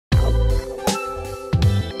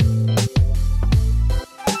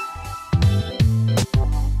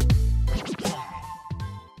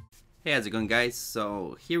Hey, how's it going, guys?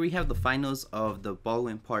 So here we have the finals of the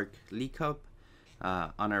Baldwin Park League Cup.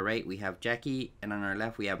 On our right we have Jackie, and on our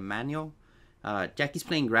left we have Manuel. Jackie's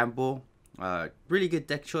playing Grandbull. Really good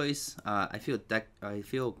deck choice. I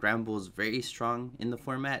feel Grandbull is very strong in the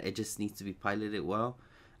format. It just needs to be piloted well.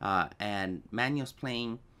 And Manuel's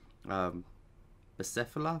playing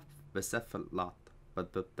Blacephalon.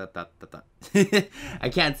 I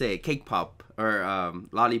can't say it. Cake Pop or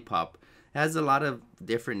Lollipop. It has a lot of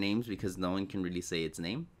different names because no one can really say its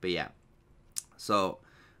name. But yeah, so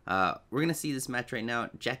we're gonna see this match right now.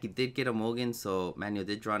 Jackie did get a mulligan, so Manuel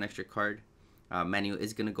did draw an extra card. Manuel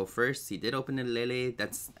is gonna go first. He did open a Lele.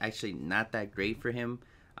 That's actually not that great for him,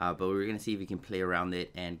 but we're gonna see if he can play around it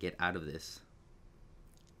and get out of this.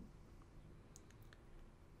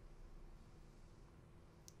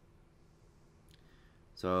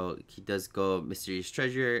 So he does go Mysterious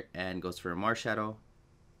Treasure and goes for a Marshadow.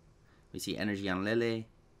 We see energy on Lele,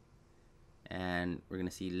 and we're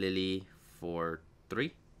gonna see Lily for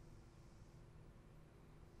 3.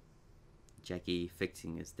 Jackie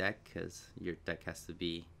fixing his deck because your deck has to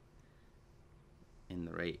be in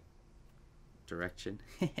the right direction.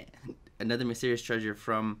 Another Mysterious Treasure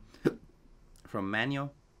from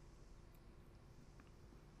Manuel,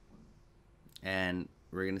 and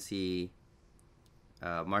we're gonna see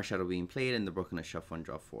Marshadow being played, and the Broken a shuffle and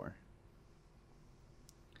draw 4.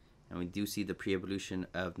 And we do see the pre-evolution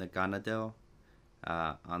of Naganadel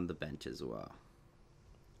on the bench as well.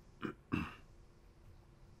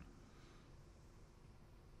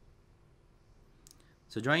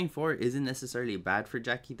 So drawing 4 isn't necessarily bad for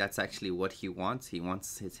Jackie. That's actually what he wants. He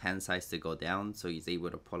wants his hand size to go down so he's able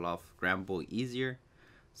to pull off Grandbull easier.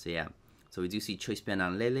 So yeah, so we do see Choice Band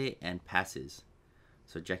on Lele and passes.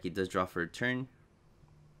 So Jackie does draw for a turn.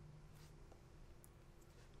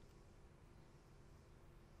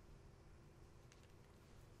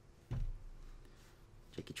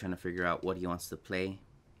 Jackie trying to figure out what he wants to play.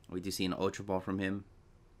 We do see an Ultra Ball from him.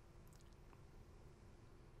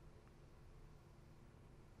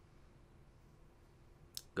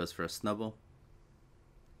 Goes for a Snubble.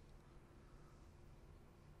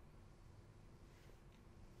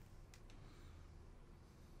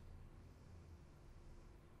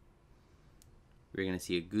 We're gonna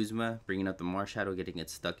see a Guzma bringing up the Marshadow, getting it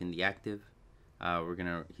stuck in the active.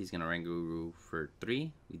 He's gonna Ranguru for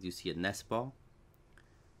 3. We do see a Nest Ball.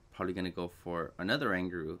 Probably gonna go for another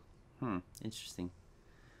Ranguru. Interesting.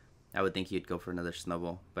 I would think he'd go for another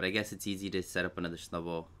Snubble, but I guess it's easy to set up another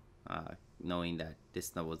Snubble, knowing that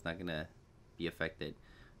this Snubble is not gonna be affected.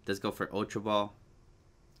 Does go for Ultra Ball.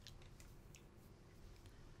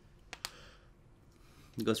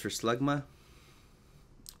 He goes for Slugma.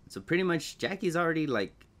 So pretty much Jackie's already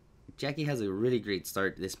Jackie has a really great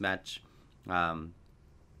start this match. He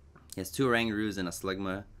has 2 Rangaroos and a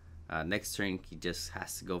Slugma. Next turn, he just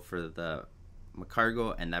has to go for the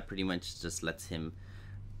Magcargo, and that pretty much just lets him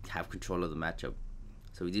have control of the matchup.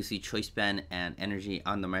 So we do see Choice Band and energy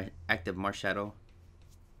on the active Marshadow.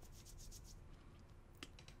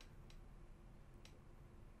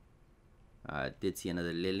 Did see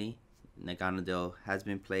another Lily. Naganadel has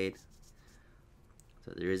been played.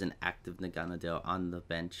 So there is an active Naganadel on the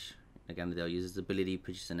bench. Naganadel uses the ability,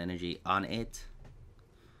 pushes an energy on it.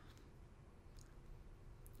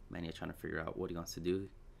 Manuel trying to figure out what he wants to do.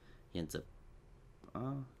 He ends up,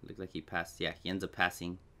 looked like he passed. Yeah, he ends up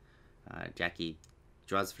passing. Jackie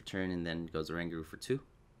draws for turn and then goes Oranguru for 2.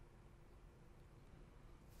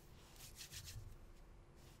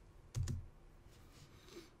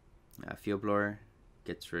 Field Blower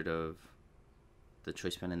gets rid of the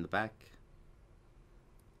Choice Band in the back.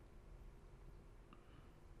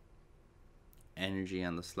 Energy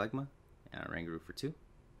on the Slugma. Oranguru for 2.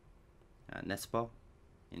 Nest Ball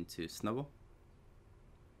into Snubble.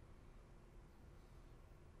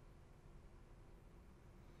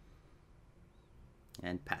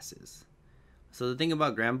 And passes. So the thing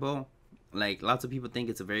about Grandbull, lots of people think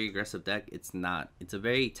it's a very aggressive deck. It's not. It's a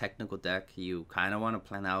very technical deck. You kind of want to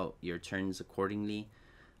plan out your turns accordingly.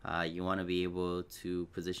 You want to be able to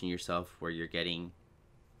position yourself where you're getting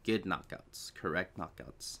good knockouts, correct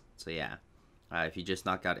knockouts. So yeah, if you just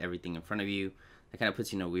knock out everything in front of you, that kind of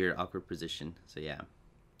puts you in a weird, awkward position. So yeah.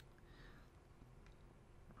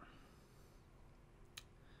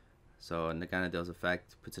 So Naganadel's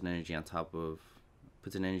effect puts an energy on top of,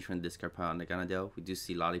 puts an energy from the discard pile on Naganadel. We do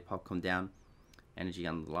see Lollipop come down. Energy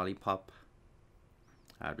on the Lollipop.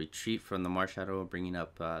 Retreat from the Marshadow, bringing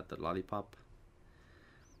up the Lollipop.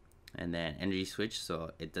 And then energy switch,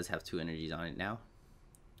 so it does have 2 energies on it now.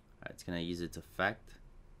 It's going to use its effect,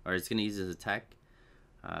 or it's going to use its attack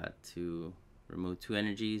to remove 2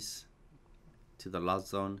 energies to the lost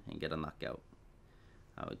zone and get a knockout.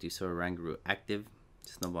 We'll do so. Rangaroo active.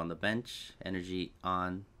 Snubble on the bench. Energy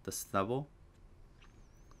on the Snubble.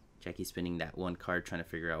 Jackie's spinning that one card, trying to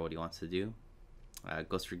figure out what he wants to do.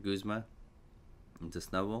 Goes for Guzma into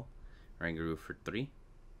Snubble. Rangaroo for 3.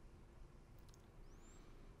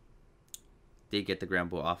 Did get the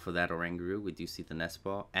Grandbull off of that Oranguru. We do see the Nest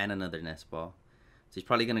Ball and another Nest Ball. So he's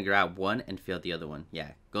probably going to grab one and fail the other one.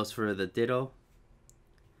 Yeah, goes for the Ditto.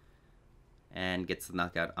 And gets the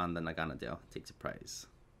knockout on the Naganadel. Takes a prize.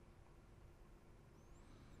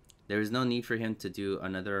 There is no need for him to do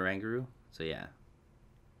another Oranguru. So yeah.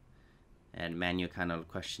 And Manu kind of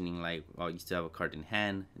questioning like, oh, you still have a card in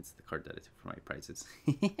hand. It's the card that I took for my prizes.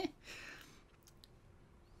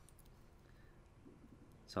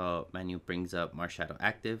 So Manu brings up Marshadow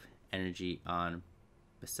active, energy on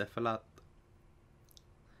Blacephalon,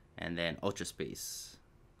 and then Ultra Space.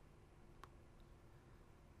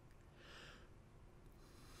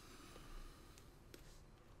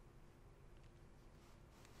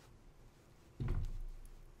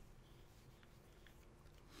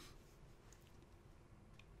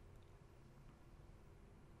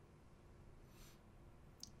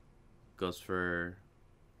 Goes for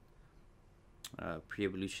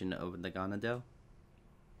pre-evolution of Naganadel.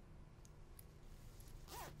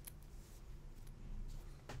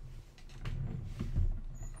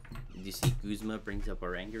 Do you see Guzma brings up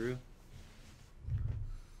Oranguru?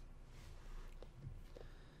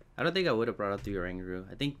 I don't think I would have brought up the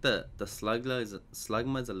Oranguru. I think the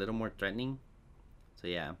Slugma is a little more threatening. So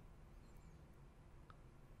yeah.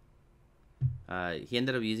 He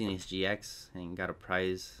ended up using his GX and got a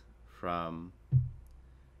prize from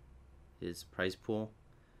his prize pool.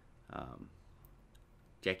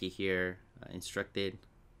 Jackie here instructed.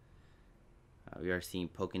 We are seeing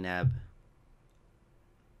Pokénab.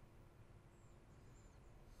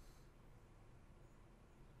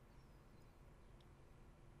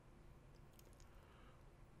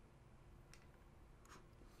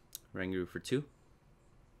 Rangaroo for 2.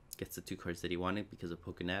 Gets the 2 cards that he wanted because of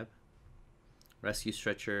Pokénab. Rescue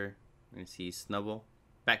Stretcher. We're going to see Snubble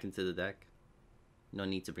back into the deck. No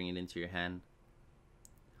need to bring it into your hand.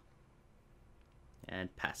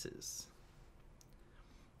 And passes.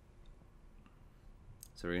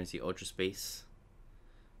 So we're going to see Ultra Space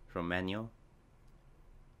from Manuel.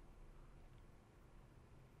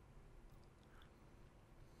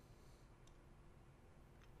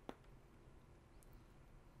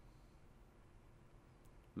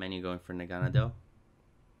 Manu going for Naganadel.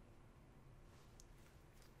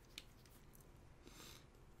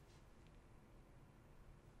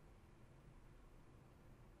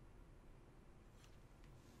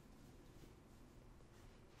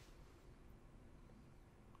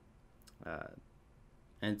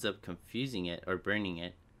 Ends up confusing it or burning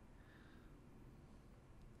it.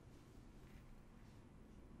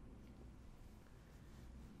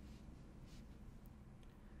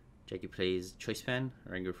 Jackie plays Choice Fan,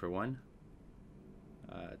 Rangaroo for 1.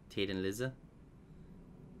 Tate and Liza.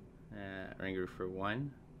 Rangaroo for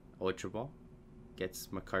 1. Ultra Ball. Gets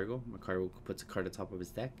Magcargo. Magcargo puts a card on top of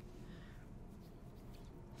his deck.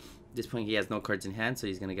 At this point he has no cards in hand, so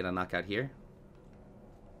he's going to get a knockout here.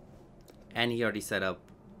 And he already set up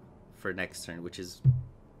for next turn, which is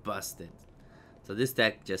busted. So this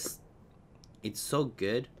deck just, it's so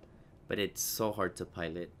good, but it's so hard to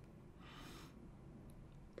pilot.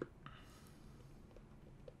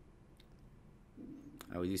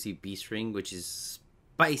 We do see Beast Ring, which is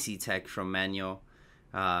spicy tech from Manuel.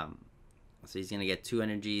 So he's going to get 2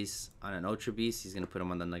 energies on an Ultra Beast. He's going to put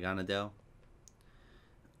him on the Naganadel.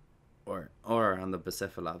 Or on the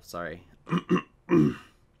Blacephalon, sorry.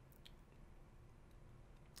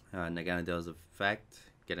 Naganadel's effect.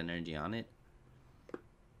 Get an energy on it.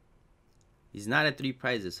 He's not at 3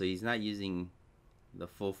 prizes, so he's not using the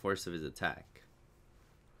full force of his attack.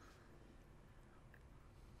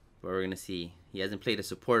 But we're going to see. He hasn't played a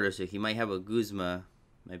supporter, so he might have a Guzma.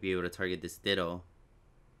 Might be able to target this Ditto.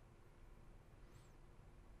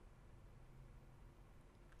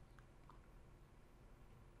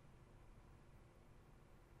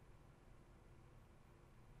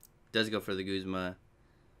 Does go for the Guzma.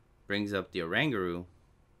 Brings up the Oranguru.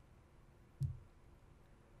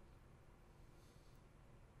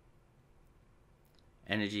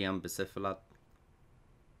 Energy on Blacephalon.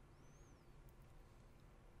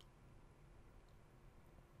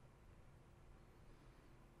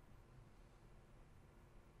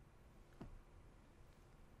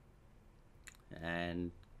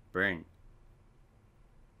 And burn.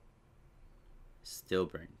 Still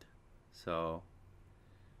burned. So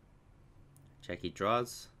Jackie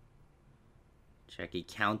draws. Jackie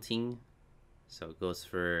counting So it goes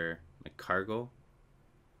for Magcargo.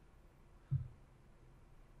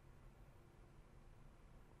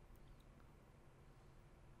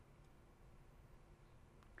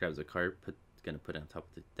 Grabs a card, gonna put it on top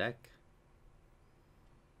of the deck.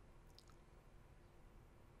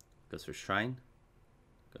 Goes for Shrine.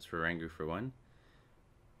 Goes for Rangu for 1.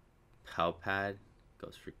 Palpad.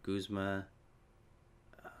 Goes for Guzma.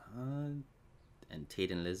 And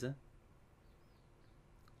Tate and Liza.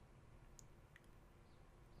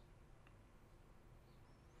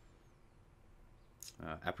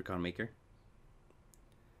 Apricot Maker.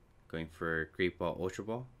 Going for Great Ball, Ultra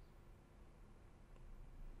Ball.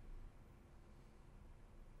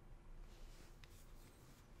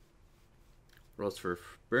 Rolls for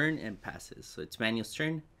burn and passes. So it's Manuel's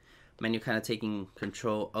turn. Manuel kind of taking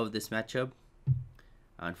control of this matchup.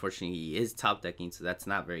 Unfortunately, he is top decking, so that's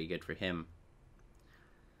not very good for him.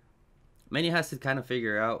 Manuel has to kind of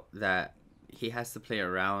figure out that he has to play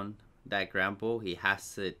around that Grandbull. He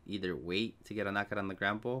has to either wait to get a knockout on the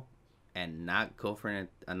Grandbull and not go for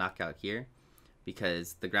a knockout here,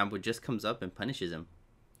 because the Grandbull just comes up and punishes him.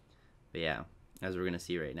 But yeah, as we're going to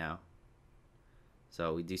see right now.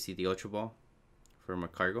 So we do see the Ultra Ball for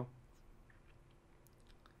Magcargo.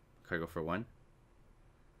 Magcargo for 1.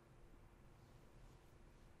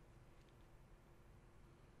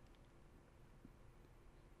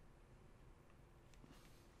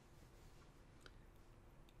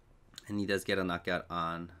 And he does get a knockout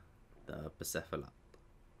on the Blacephalon.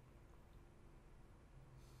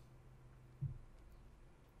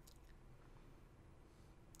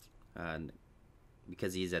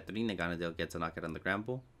 Because he's at 3, Naganadel gets a knockout on the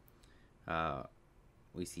Grandbull.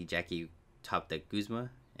 We see Jackie top deck Guzma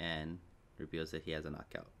and reveals that he has a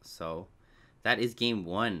knockout. So that is game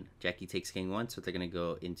 1. Jackie takes game 1, so they're going to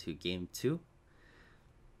go into game 2.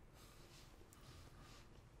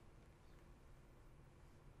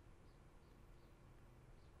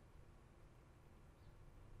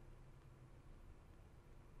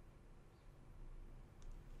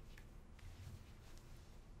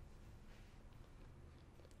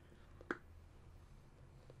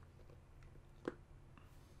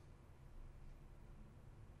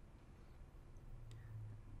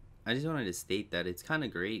 I just wanted to state that it's kind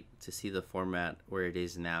of great to see the format where it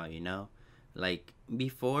is now, you know? Like,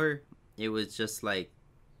 before, it was just like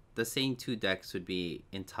the same 2 decks would be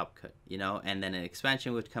in Top Cut, you know? And then an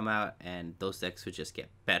expansion would come out and those decks would just get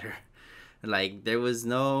better. Like, there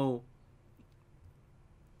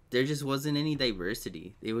just wasn't any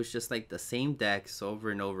diversity. It was just like the same decks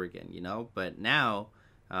over and over again, you know? But now,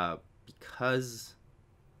 because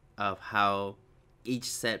of how each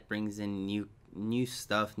set brings in new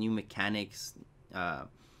stuff, new mechanics,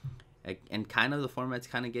 and kind of the format's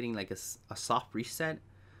kind of getting like a soft reset.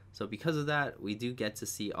 So because of that, we do get to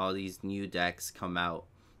see all these new decks come out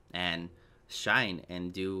and shine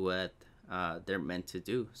and do what they're meant to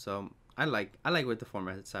do. So I like what the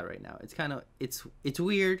format is at right now. It's kind of it's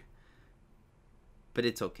weird, but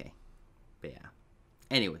it's okay. But yeah.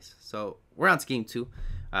 Anyways, so we're on to game 2.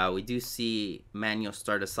 We do see Manuel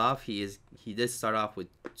start us off. He did start off with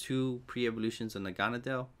 2 pre-evolutions on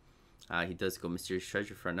Naganadel. He does go Mysterious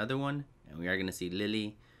Treasure for another one. And we are going to see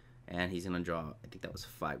Lily. And he's going to draw, I think that was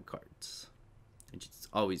 5 cards. Which is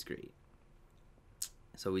always great.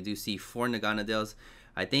 So we do see 4 Naganadels.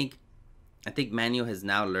 I think Manuel has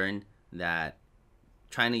now learned that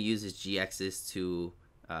trying to use his GXs to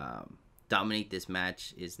dominate this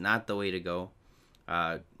match is not the way to go.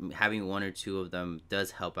 Having 1 or 2 of them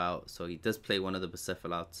does help out. So he does play one of the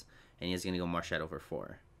Blacephalons, and he's going to go Marshadow for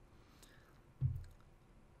 4.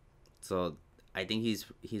 So I think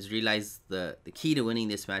he's realized the key to winning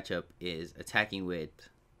this matchup is attacking with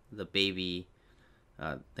the baby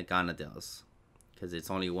Naganadels, because it's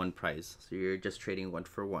only 1 prize. So you're just trading 1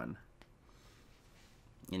 for 1.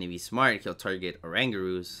 And if he's smart, he'll target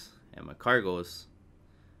Orangaroos and Magcargos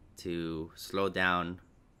to slow down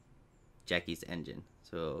Jackie's engine.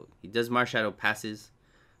 So he does Marshadow passes,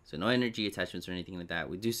 so no energy attachments or anything like that.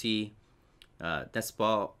 We do see Death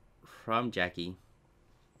Ball from Jackie.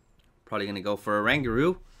 Probably gonna go for a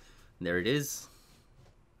Rangaroo. There it is.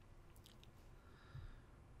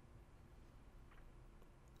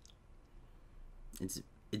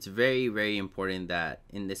 It's very, very important that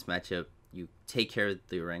in this matchup you take care of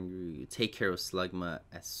the Rangaroo, you take care of Slugma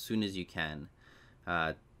as soon as you can.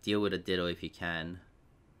 Deal with a Ditto if you can,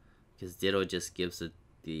 because Ditto just gives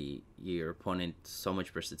your opponent so much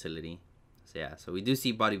versatility. So yeah, so we do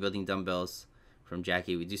see bodybuilding dumbbells from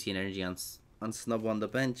Jackie. We do see an energy on Snubble on the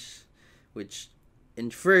bench, which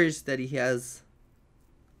infers that he has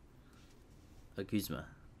a Guzma.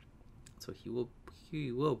 So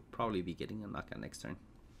he will probably be getting a knockout next turn.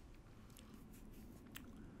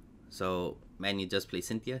 So Manu does play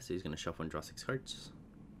Cynthia, so he's gonna shuffle and draw 6 cards.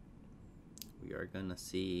 We are gonna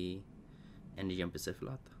see Energy on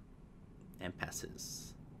Blacephalon and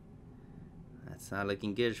passes. That's not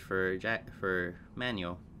looking good for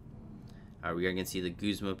Manuel. We are gonna see the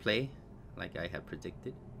Guzma play, like I had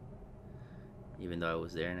predicted. Even though I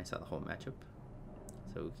was there and I saw the whole matchup.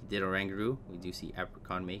 So he did Oranguru. We do see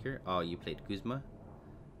Apricot Maker. Oh, you played Guzma.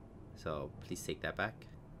 So please take that back.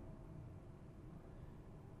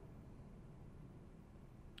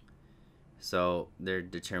 So they're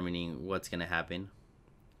determining what's gonna happen.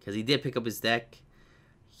 Because he did pick up his deck.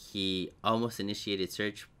 He almost initiated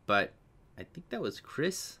search, but I think that was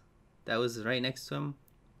Chris that was right next to him.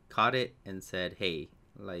 Caught it and said, hey,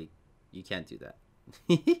 like, you can't do that.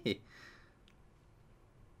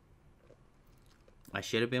 I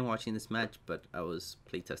should have been watching this match, but I was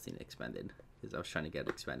playtesting Expanded because I was trying to get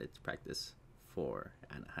Expanded to practice for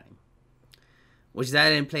Anaheim. Which that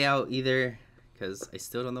didn't play out either because I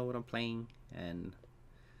still don't know what I'm playing and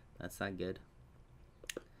that's not good.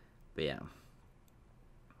 But yeah.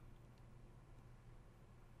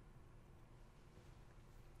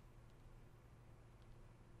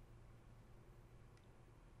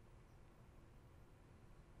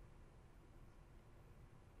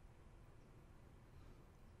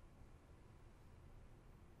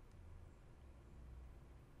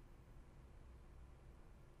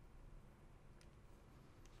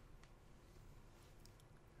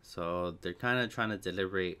 So they're kind of trying to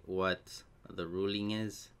deliberate what the ruling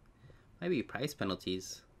is. Maybe price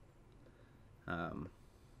penalties.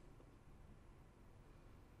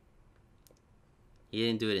 He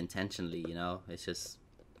didn't do it intentionally, you know. It's just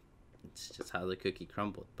how the cookie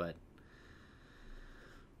crumbled. But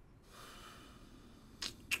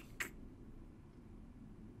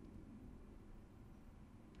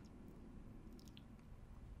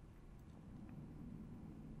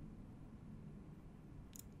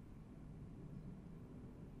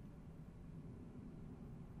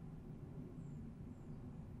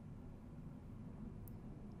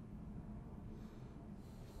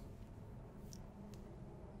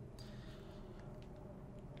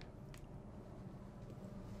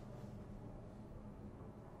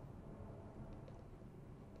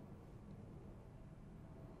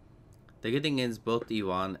the good thing is both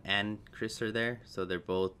Yvonne and Chris are there, so they're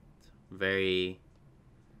both very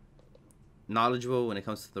knowledgeable when it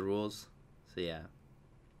comes to the rules. So yeah.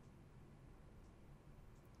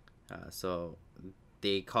 So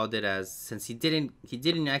they called it as, since he didn't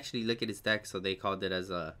actually look at his deck, so they called it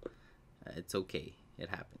as a it's okay, it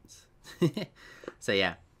happens. So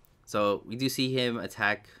yeah. So we do see him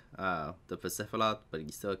attack the Blacephalon, but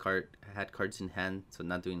he still had cards in hand, so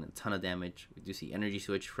not doing a ton of damage. We do see energy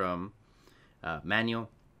switch from Manuel,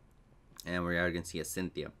 and we are going to see a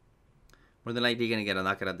Cynthia. More than likely, you're going to get a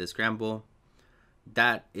knockout of this Grandbull.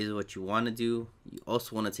 That is what you want to do. You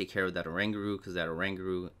also want to take care of that Oranguru, because that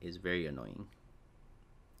Oranguru is very annoying.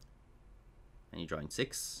 And you're drawing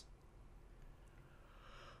 6.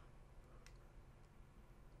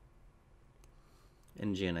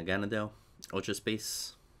 Energy and Aganadel. Ultra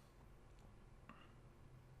Space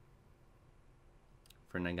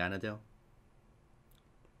for Naganadel.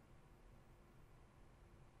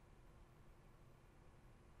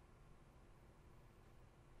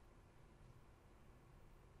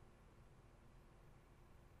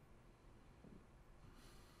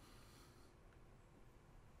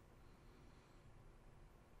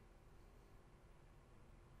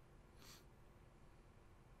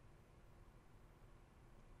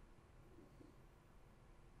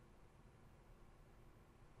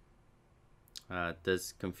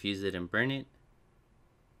 Does confuse it and burn it,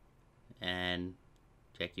 and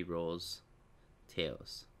Jackie rolls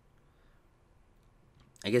tails.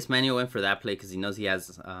 I guess Manuel went for that play because he knows he has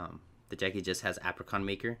the Jackie just has Apricot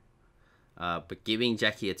Maker, but giving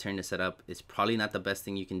Jackie a turn to set up is probably not the best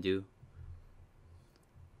thing you can do.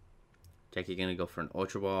 Jackie gonna go for an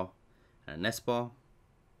Ultra Ball and a Nest Ball.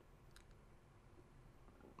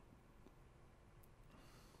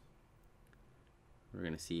 We're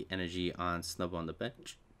going to see energy on Snubble on the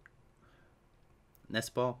bench.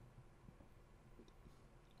 Nest Ball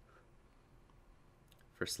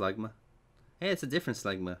for Slugma. Hey, it's a different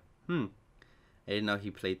Slugma. I didn't know he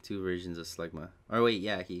played 2 versions of Slugma. Or wait,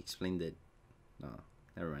 yeah, he explained it. No,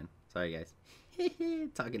 never mind. Sorry, guys.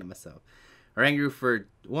 Talking to myself. Oranguru for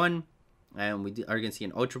 1. And we are going to see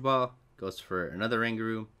an Ultra Ball. Goes for another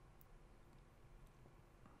Oranguru.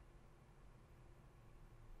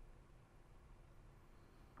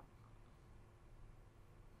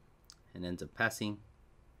 And ends up passing.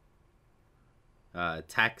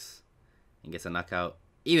 attacks and gets a knockout,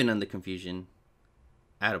 even under confusion.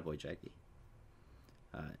 Attaboy, Jackie.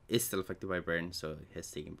 Is still affected by burn, so it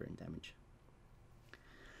has taken burn damage.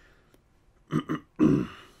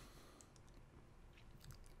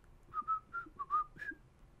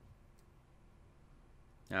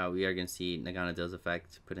 Now we are going to see Naganadale's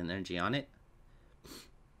effect, put an energy on it.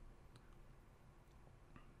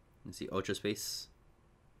 Let's see Ultra Space.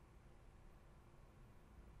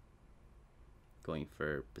 Going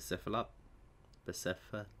for Blacephalon.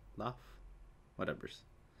 Whatever's.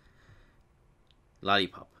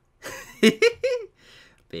 Lollipop. But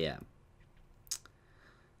yeah.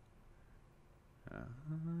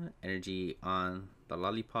 Energy on the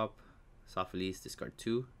Lollipop. Soft release, discard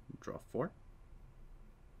 2, draw 4.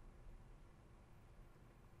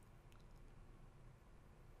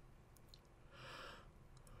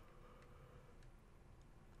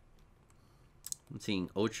 I'm seeing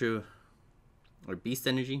Ultra or Beast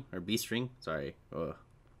Energy or Beast Ring. Sorry.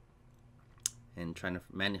 And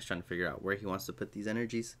man is trying to figure out where he wants to put these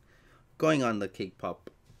energies. Going on the Cake Pop.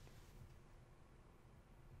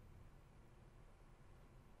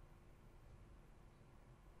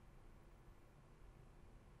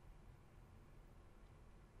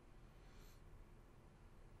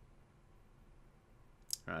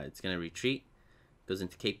 Alright, it's gonna retreat. Goes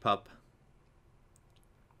into Cake Pop.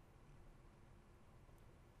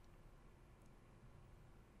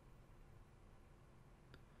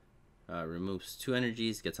 Removes 2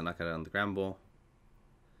 energies, gets a knockout on the Grandbull.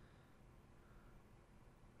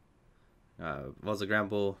 Evolves the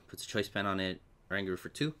Grandbull, puts a choice pen on it, Rangaroo for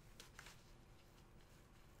 2.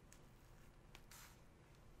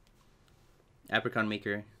 Apricot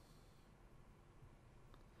Maker.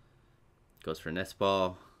 Goes for Nest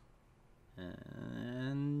Ball.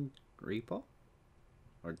 And Repel?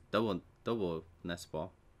 Or double Nest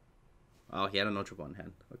Ball. Oh, he had an Ultra Ball in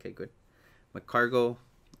hand. Okay, good. Magcargo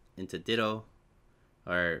into Ditto,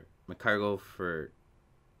 or Magcargo for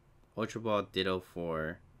Ultra Ball, Ditto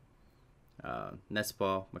for Nest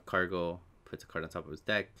Ball. Magcargo puts a card on top of his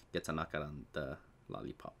deck, gets a knockout on the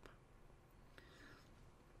Lollipop.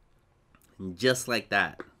 And just like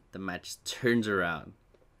that, the match turns around.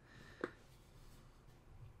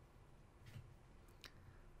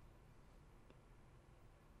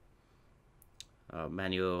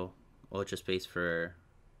 Manual Ultra Space for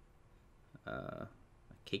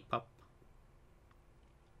Cake Pop.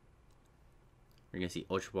 We're gonna see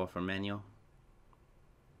Ultra Ball from Manual.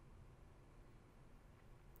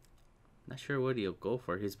 Not sure what he'll go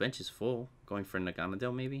for. His bench is full. Going for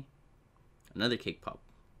Naganadale maybe. Another Cake Pop.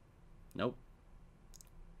 Nope.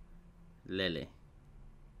 Lele.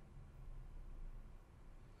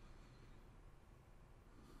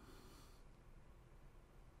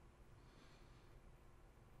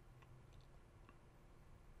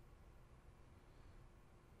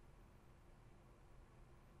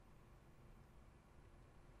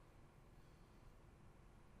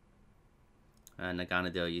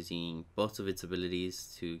 Naganadale using both of its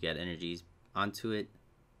abilities to get energies onto it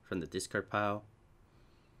from the discard pile.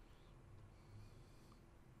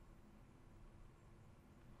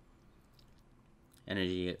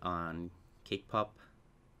 Energy on Cake Pop.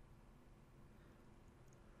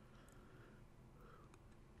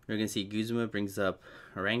 We're going to see Guzma brings up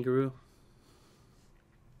Rangaroo.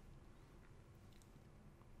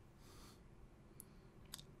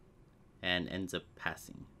 And ends up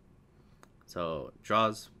passing. So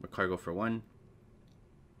draws Magcargo for 1.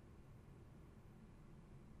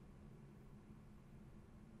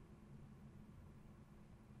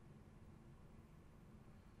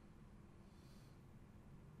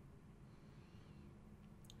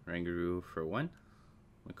 Rangaroo for 1.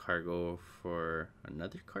 Magcargo for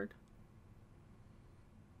another card.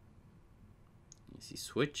 You see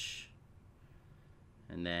switch.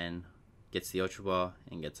 And then gets the Ultra Ball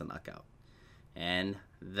and gets a knockout. And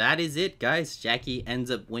that is it, guys. Jackie ends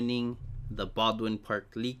up winning the Baldwin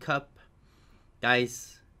Park League Cup.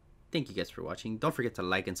 Guys, thank you guys for watching. Don't forget to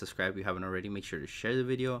like and subscribe if you haven't already. Make sure to share the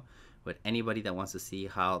video with anybody that wants to see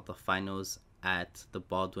how the finals at the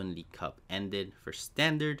Baldwin League Cup ended for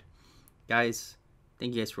Standard. Guys,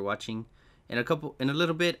 thank you guys for watching. In a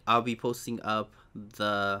little bit, I'll be posting up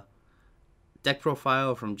the deck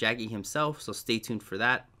profile from Jackie himself, so stay tuned for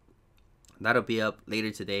that. That'll be up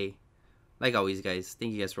later today. Like always, guys,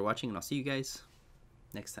 thank you guys for watching, and I'll see you guys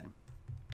next time.